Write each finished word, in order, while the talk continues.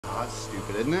that's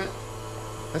stupid, isn't it?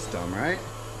 That's dumb, right?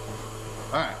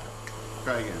 All right,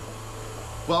 try again.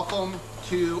 Welcome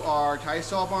to our tie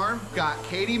stall barn. Got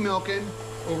Katie milking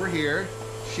over here.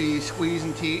 She's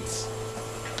squeezing teats.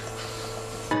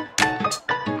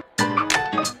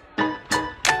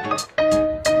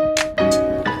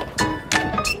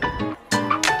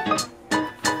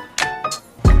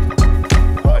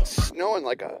 Oh, it's snowing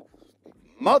like a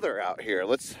mother out here.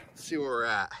 Let's see where we're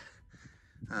at.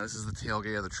 This is the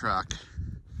tailgate of the truck.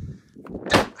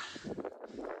 I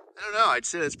don't know, I'd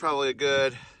say it's probably a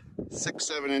good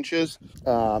 6-7 inches.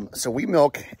 So we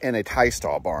milk in a tie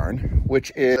stall barn,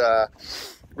 which is a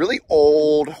really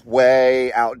old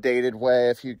way, outdated way,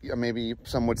 if you maybe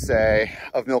some would say,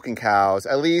 of milking cows,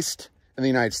 at least in the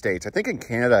United States. I think in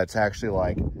Canada it's actually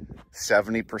like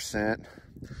 70%,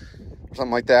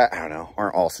 something like that. I don't know,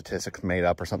 aren't all statistics made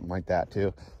up or something like that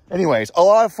too? Anyways, a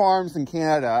lot of farms in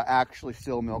Canada actually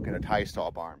still milk in a tie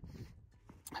stall barn.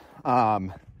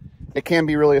 It can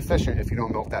be really efficient if you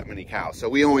don't milk that many cows. So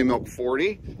we only milk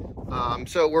 40,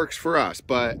 so it works for us.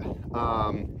 But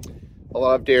a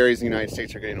lot of dairies in the United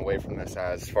States are getting away from this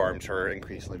as farms are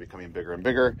increasingly becoming bigger and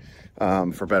bigger,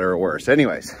 for better or worse.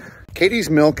 Anyways, Katie's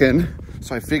milking,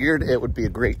 so I figured it would be a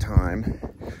great time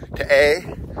to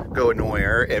A, go annoy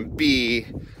her, and B,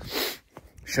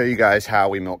 show you guys how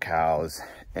we milk cows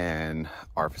in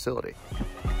our facility.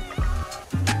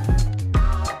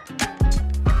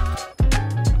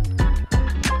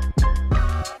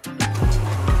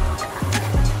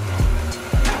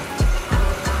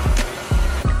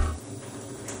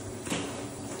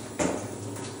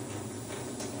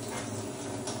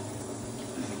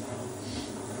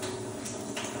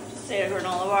 Say a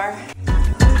granola bar.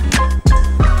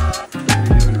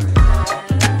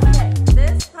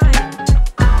 This time.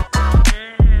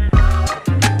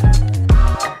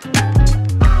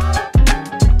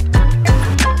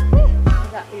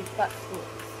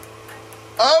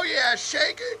 Oh yeah,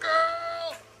 shake it, girl.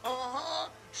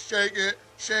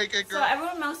 Shake it, girl. So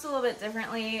everyone milks a little bit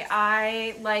differently.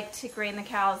 I like to grain the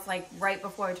cows like right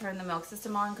before I turn the milk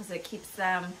system on because it keeps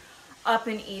them up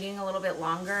and eating a little bit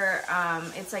longer.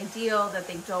 It's ideal that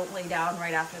they don't lay down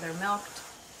right after they're milked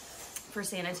for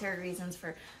sanitary reasons,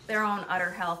 for their own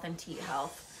udder health and teat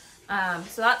health.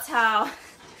 So that's how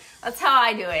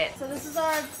I do it. So this is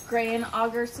our grain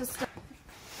auger system.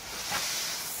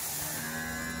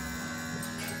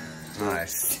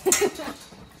 Nice.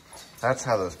 That's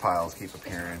how those piles keep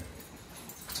appearing.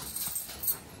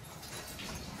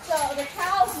 So the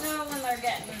cows know when they're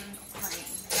getting grain.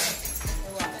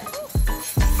 They love it.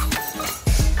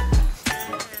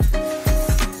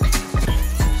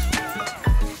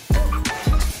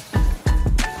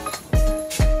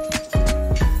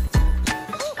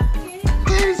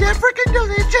 Is that freaking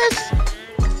delicious?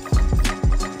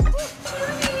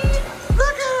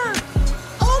 Look at her!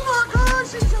 Oh my gosh,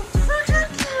 she's so freaking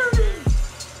cute!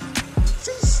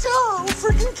 She's so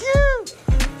freaking cute!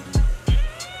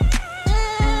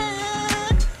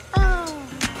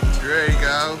 You ready to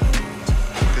go?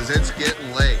 Because it's getting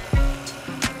late.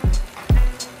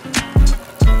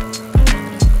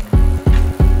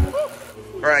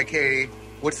 All right, Katie,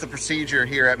 what's the procedure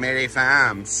here at Mayday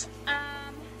Farms?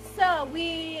 So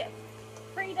we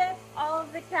pre-dip all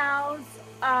of the cows'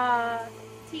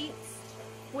 teats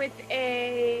with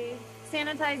a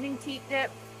sanitizing teat dip.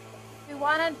 We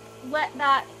want to let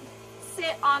that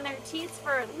sit on their teats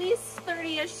for at least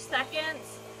 30-ish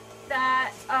seconds.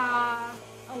 That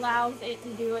allows it to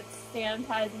do its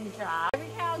sanitizing job. Every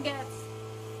cow gets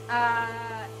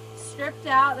stripped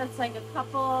out. That's like a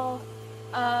couple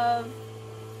of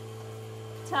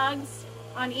tugs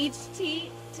on each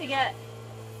teat to get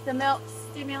the milk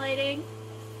stimulating,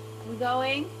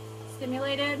 going,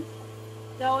 stimulated,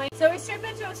 going. So we strip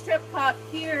into a strip cup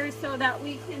here so that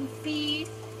we can see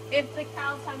if the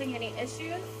cow's having any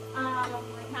issues,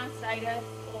 like mastitis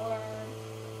or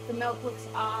the milk looks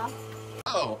off.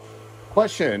 Oh,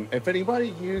 question. If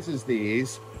anybody uses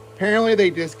these, apparently they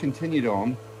discontinued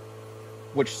them,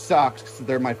 which sucks because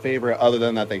they're my favorite other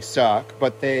than that they suck.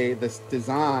 But this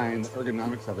design, the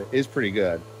ergonomics of it is pretty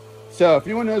good. So if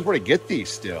anyone knows where to get these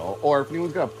still, or if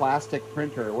anyone's got a plastic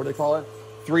printer, what do they call it?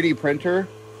 3D printer,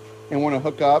 and want to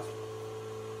hook up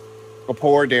a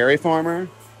poor dairy farmer,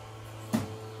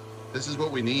 this is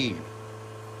what we need.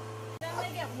 Then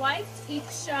they get wiped. Each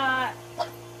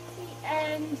teat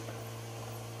end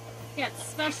gets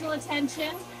special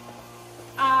attention.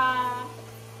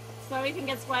 So everything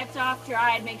gets wiped off,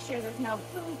 dried, make sure there's no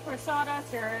poop or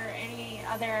sawdust or any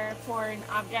other foreign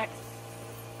objects.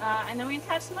 And then we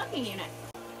attach the milking unit.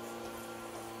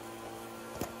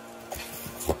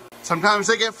 Sometimes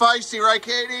they get feisty, right,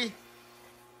 Katie?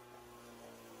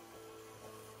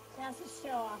 has to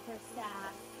show off her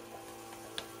staff.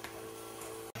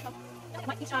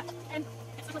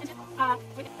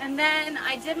 And then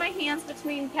I did my hands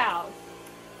between cows.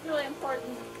 Really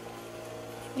important.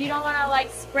 You don't want to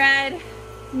like spread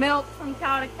milk from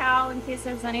cow to cow in case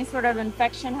there's any sort of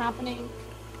infection happening.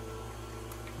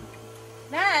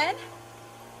 Then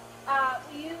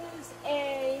we use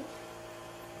a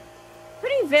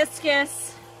pretty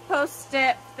viscous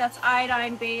post-dip that's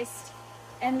iodine based,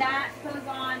 and that goes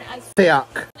on as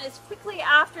quickly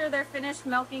after they're finished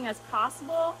milking as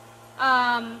possible.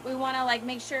 We want to like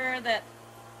make sure that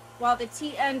while the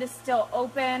teat end is still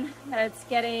open, that it's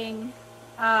getting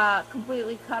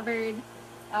completely covered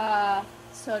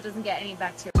so it doesn't get any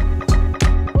bacteria.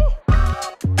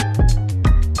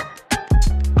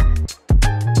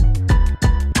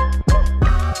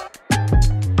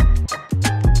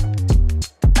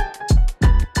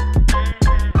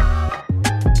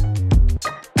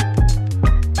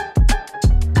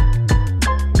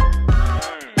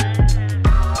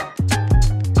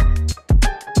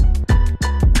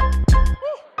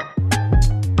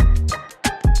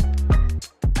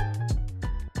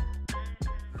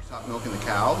 Stop milking the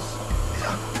cows.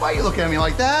 Why are you looking at me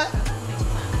like that?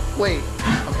 Wait,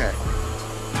 okay.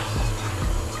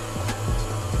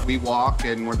 We walk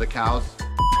and we're the cows.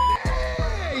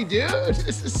 Hey, dude,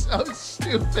 this is so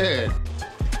stupid.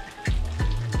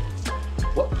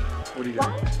 What are you doing? Why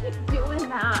are you doing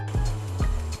that?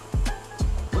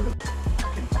 Look at the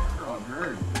fucking fucker on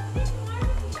her.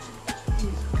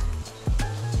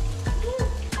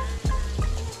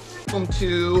 Welcome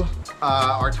to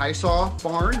our Tysaw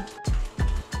barn.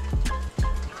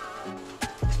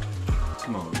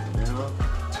 Come on, now.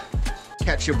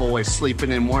 Catch your boy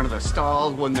sleeping in one of the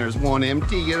stalls when there's one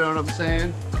empty, you know what I'm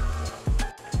saying?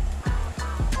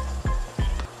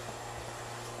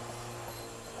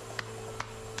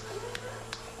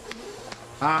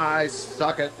 I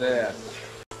suck at this.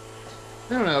 I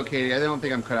don't know, Katie, I don't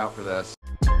think I'm cut out for this.